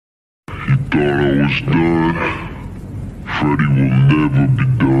Thought I was done. Freddie will never be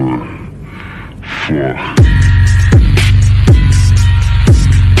done. Fuck.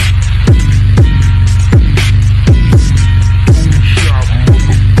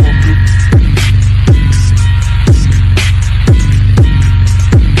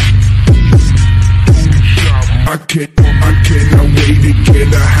 I cannot wait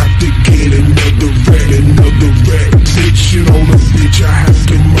again. I have to get another rat. Take shit on a bitch, I have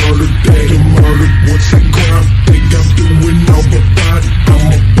to murder that. What's that crime? Think I'm doing all but fine.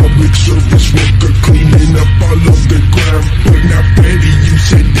 I'm a public service worker, cleaning up all of the crime. But not Freddie, you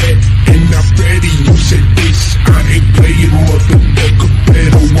said that, and not Freddie, you said this. I ain't playing, motherfucker,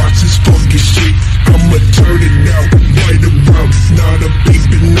 better watch this fucking shit. I'ma turn it out, right around. Not a beep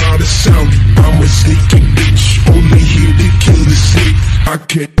and not a sound. I'm a sneaky bitch, only here to kill the sick. I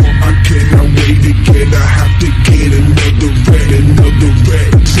cannot wait again. I have to get another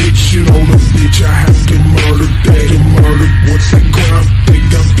rat. Take shit on a bitch, I have to murder that. What's that crime? Think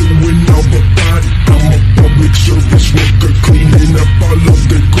I'm doing all but fine. I'm a public service worker, cleaning up all of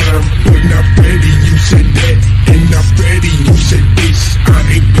the crime. But not Freddie, you said that, and not Freddie, you said this. I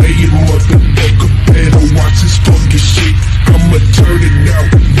ain't playing, motherfucker, better watch this fucking shit. I'ma turn it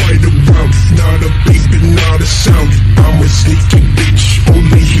out, right around. Not a beep and not a sound. I'm a sneaky bitch,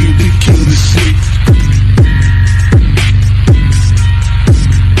 only here to kill the sick.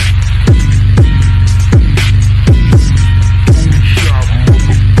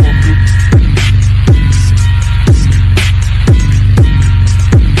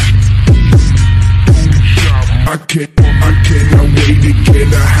 I cannot wait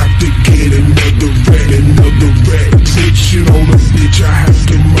again. I have to get another rat. Take shit on a bitch, I have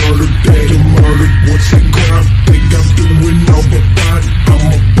to murder that.